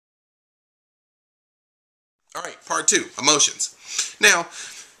All right, part two, emotions. Now,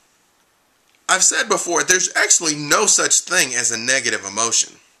 I've said before, there's actually no such thing as a negative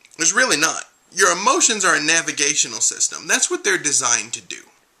emotion. There's really not. Your emotions are a navigational system. That's what they're designed to do.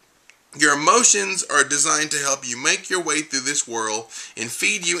 Your emotions are designed to help you make your way through this world and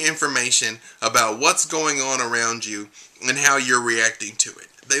feed you information about what's going on around you and how you're reacting to it.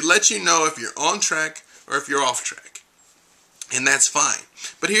 They let you know if you're on track or if you're off track. And that's fine.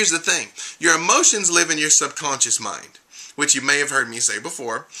 But here's the thing. Your emotions live in your subconscious mind, which you may have heard me say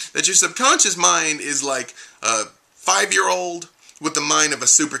before, that your subconscious mind is like a 5-year-old with the mind of a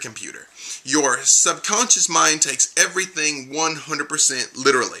supercomputer. Your subconscious mind takes everything 100%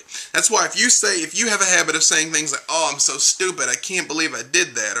 literally. That's why if you have a habit of saying things like, oh, I'm so stupid, I can't believe I did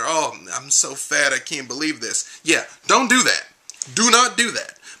that, or oh, I'm so fat, I can't believe this. Yeah, don't do that. Do not do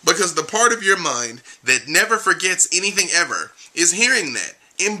that. Because the part of your mind that never forgets anything ever is hearing that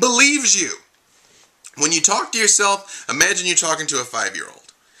and believes you. When you talk to yourself, imagine you're talking to a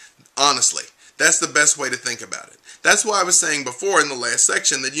 5-year-old. Honestly, that's the best way to think about it. That's why I was saying before in the last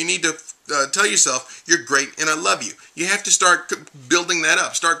section that you need to tell yourself, you're great and I love you. You have to start building that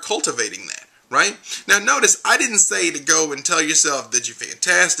up, start cultivating that, right? Now notice, I didn't say to go and tell yourself that you're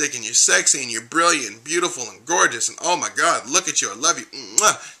fantastic and you're sexy and you're brilliant and beautiful and gorgeous and oh my God, look at you, I love you.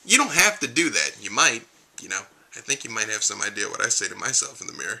 You don't have to do that. You might, I think you might have some idea what I say to myself in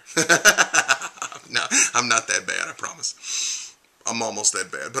the mirror. No, I'm not that bad, I promise. I'm almost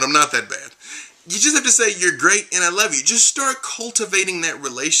that bad, but I'm not that bad. You just have to say, you're great and I love you. Just start cultivating that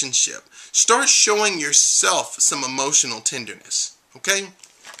relationship. Start showing yourself some emotional tenderness, okay?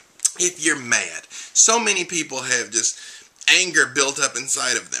 If you're mad, so many people have just anger built up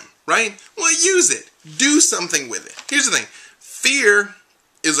inside of them, right? Well, use it. Do something with it. Here's the thing. Fear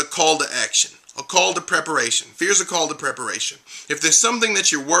is a call to action. A call to preparation. Fear is a call to preparation. If there's something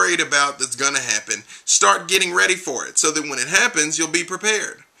that you're worried about that's going to happen, start getting ready for it so that when it happens, you'll be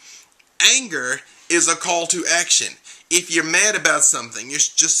prepared. Anger is a call to action. If you're mad about something, you're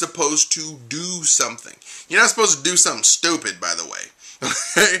just supposed to do something. You're not supposed to do something stupid, by the way.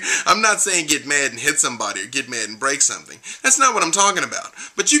 I'm not saying get mad and hit somebody or get mad and break something. That's not what I'm talking about.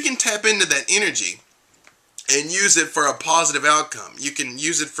 But you can tap into that energy and use it for a positive outcome. You can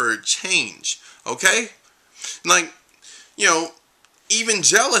use it for change, okay? Like, even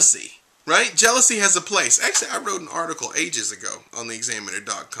jealousy, right? Jealousy has a place. Actually, I wrote an article ages ago on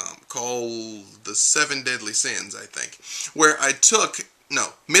theexaminer.com called The 7 Deadly Sins, I think, where I took,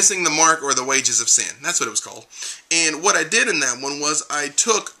 Missing the Mark or the Wages of Sin. That's what it was called. And what I did in that one was I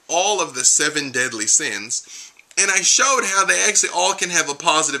took all of the 7 deadly sins and I showed how they actually all can have a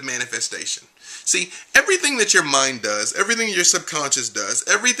positive manifestation. See, everything that your mind does, everything your subconscious does,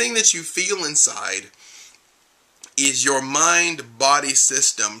 everything that you feel inside is your mind-body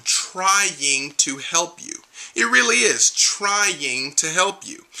system trying to help you. It really is trying to help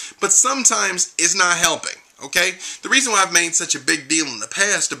you. But sometimes it's not helping, okay? The reason why I've made such a big deal in the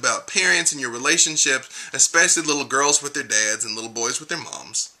past about parents and your relationships, especially little girls with their dads and little boys with their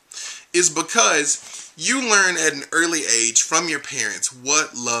moms, is because you learn at an early age from your parents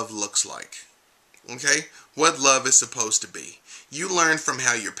what love looks like. Okay? What love is supposed to be. You learn from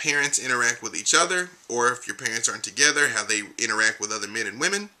how your parents interact with each other, or if your parents aren't together, how they interact with other men and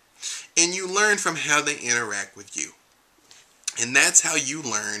women. And you learn from how they interact with you. And that's how you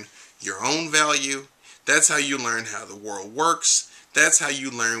learn your own value. That's how you learn how the world works. That's how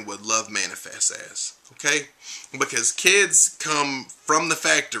you learn what love manifests as. Okay? Because kids come from the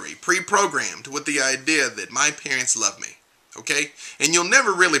factory, pre-programmed with the idea that my parents love me. Okay? And you'll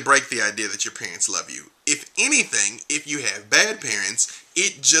never really break the idea that your parents love you. If anything, if you have bad parents,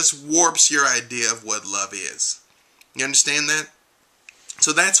 it just warps your idea of what love is. You understand that?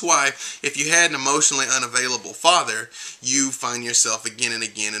 So that's why if you had an emotionally unavailable father, you find yourself again and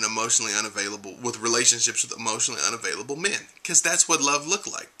again in emotionally unavailable, with relationships with emotionally unavailable men. Because that's what love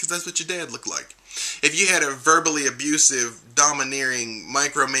looked like. Because that's what your dad looked like. If you had a verbally abusive, domineering,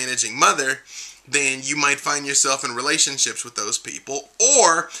 micromanaging mother, then you might find yourself in relationships with those people,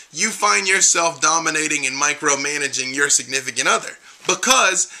 or you find yourself dominating and micromanaging your significant other,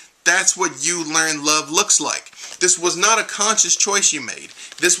 because that's what you learn love looks like. This was not a conscious choice you made.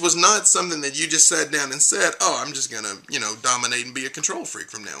 This was not something that you just sat down and said, oh, I'm just going to, dominate and be a control freak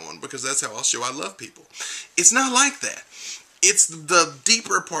from now on, because that's how I'll show I love people. It's not like that. It's the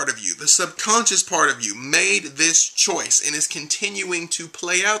deeper part of you, the subconscious part of you made this choice and is continuing to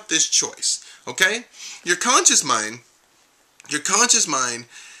play out this choice. Okay? Your conscious mind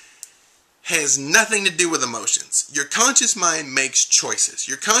has nothing to do with emotions. Your conscious mind makes choices.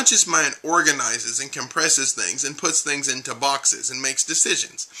 Your conscious mind organizes and compresses things and puts things into boxes and makes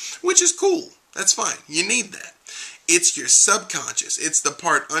decisions, which is cool. That's fine. You need that. It's your subconscious. It's the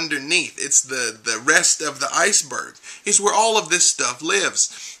part underneath. It's the rest of the iceberg. It's where all of this stuff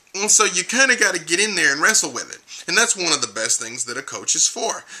lives. And so you kind of got to get in there and wrestle with it. And that's one of the best things that a coach is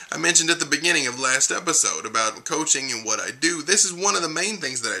for. I mentioned at the beginning of last episode about coaching and what I do. This is one of the main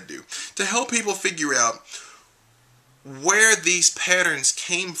things that I do to help people figure out where these patterns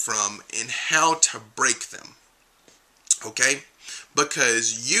came from and how to break them. Okay?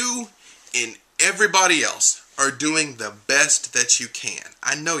 Because you and everybody else are doing the best that you can.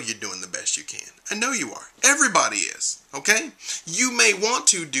 I know you're doing the best you can. I know you are. Everybody is. Okay? You may want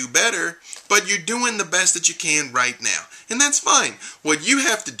to do better, but you're doing the best that you can right now. And that's fine. What you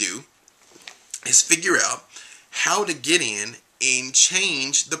have to do is figure out how to get in and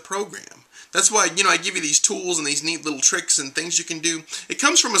change the program. That's why, I give you these tools and these neat little tricks and things you can do. It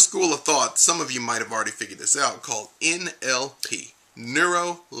comes from a school of thought, some of you might have already figured this out, called NLP,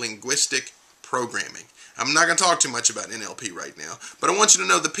 Neuro-Linguistic Programming. I'm not going to talk too much about NLP right now, but I want you to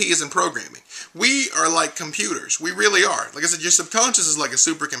know the P is in programming. We are like computers. We really are. Like I said, your subconscious is like a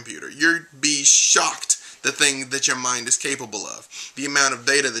supercomputer. You'd be shocked the thing that your mind is capable of, the amount of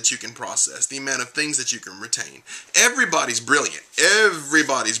data that you can process, the amount of things that you can retain. Everybody's brilliant.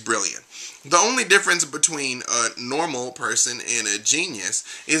 Everybody's brilliant. The only difference between a normal person and a genius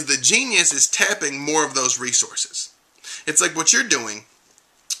is the genius is tapping more of those resources. It's like what you're doing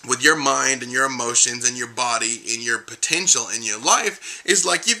with your mind and your emotions and your body and your potential in your life is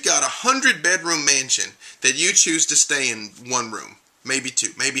like you've got 100-bedroom mansion that you choose to stay in one room, maybe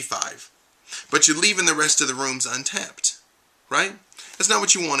 2, maybe 5. But you're leaving the rest of the rooms untapped, right? That's not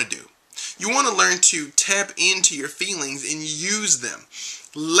what you want to do. You want to learn to tap into your feelings and use them.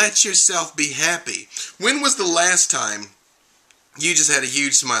 Let yourself be happy. When was the last time you just had a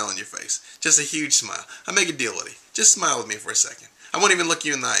huge smile on your face? Just a huge smile. I make a deal with you. Just smile with me for a second. I won't even look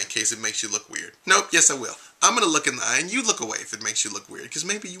you in the eye in case it makes you look weird. Nope, yes I will. I'm going to look in the eye and you look away if it makes you look weird, because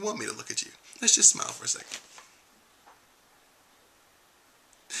maybe you want me to look at you. Let's just smile for a second.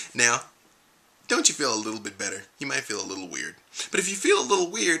 Now, don't you feel a little bit better? You might feel a little weird. But if you feel a little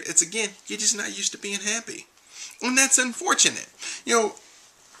weird, it's again, you're just not used to being happy. And that's unfortunate.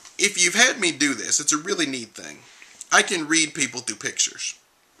 If you've had me do this, it's a really neat thing. I can read people through pictures.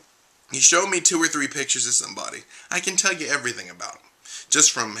 You show me 2 or 3 pictures of somebody, I can tell you everything about them.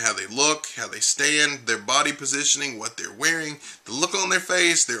 Just from how they look, how they stand, their body positioning, what they're wearing, the look on their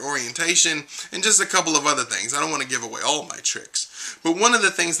face, their orientation, and just a couple of other things. I don't want to give away all my tricks. But one of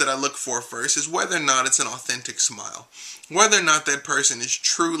the things that I look for first is whether or not it's an authentic smile. Whether or not that person is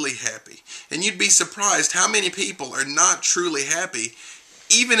truly happy. And you'd be surprised how many people are not truly happy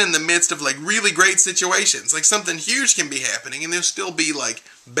even in the midst of like really great situations. Like something huge can be happening and they'll still be like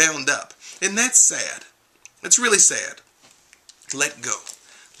bound up. And that's sad. It's really sad. Let go.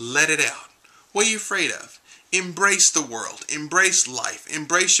 Let it out. What are you afraid of? Embrace the world. Embrace life.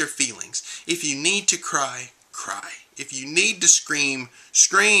 Embrace your feelings. If you need to cry, cry. If you need to scream,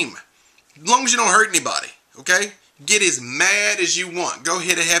 scream. As long as you don't hurt anybody, okay? Get as mad as you want. Go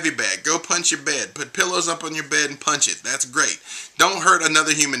hit a heavy bag. Go punch your bed. Put pillows up on your bed and punch it. That's great. Don't hurt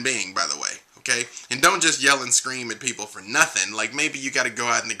another human being, by the way. Okay? And don't just yell and scream at people for nothing. Like maybe you got to go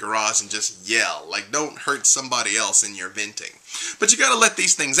out in the garage and just yell. Like don't hurt somebody else in your venting. But you got to let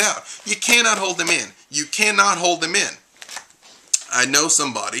these things out. You cannot hold them in. You cannot hold them in. I know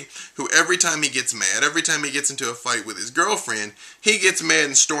somebody who every time he gets mad, every time he gets into a fight with his girlfriend, he gets mad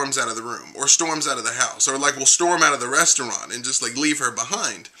and storms out of the room or storms out of the house or like will storm out of the restaurant and just like leave her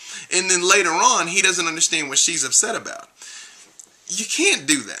behind. And then later on, he doesn't understand what she's upset about. You can't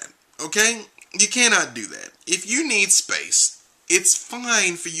do that, okay? You cannot do that. If you need space, it's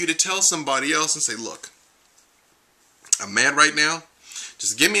fine for you to tell somebody else and say, look, I'm mad right now.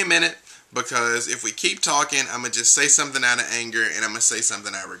 Just give me a minute. Because if we keep talking, I'm going to just say something out of anger and I'm going to say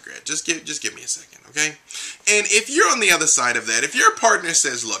something I regret. Just give me a second, okay? And if you're on the other side of that, if your partner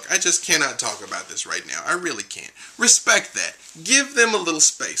says, look, I just cannot talk about this right now. I really can't. Respect that. Give them a little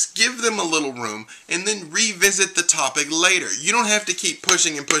space. Give them a little room and then revisit the topic later. You don't have to keep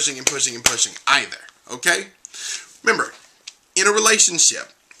pushing and pushing and pushing and pushing either, okay? Remember, in a relationship,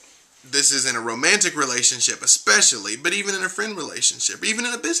 this is in a romantic relationship especially, but even in a friend relationship, even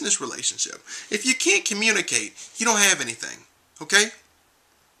in a business relationship. If you can't communicate, you don't have anything, okay?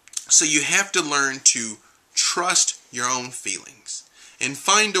 So you have to learn to trust your own feelings and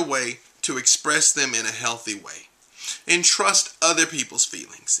find a way to express them in a healthy way. And trust other people's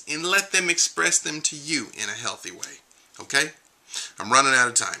feelings and let them express them to you in a healthy way, okay? I'm running out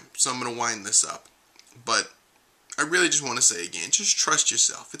of time, so I'm going to wind this up. But I really just want to say again, just trust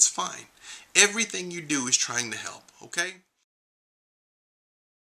yourself. It's fine. Everything you do is trying to help, okay?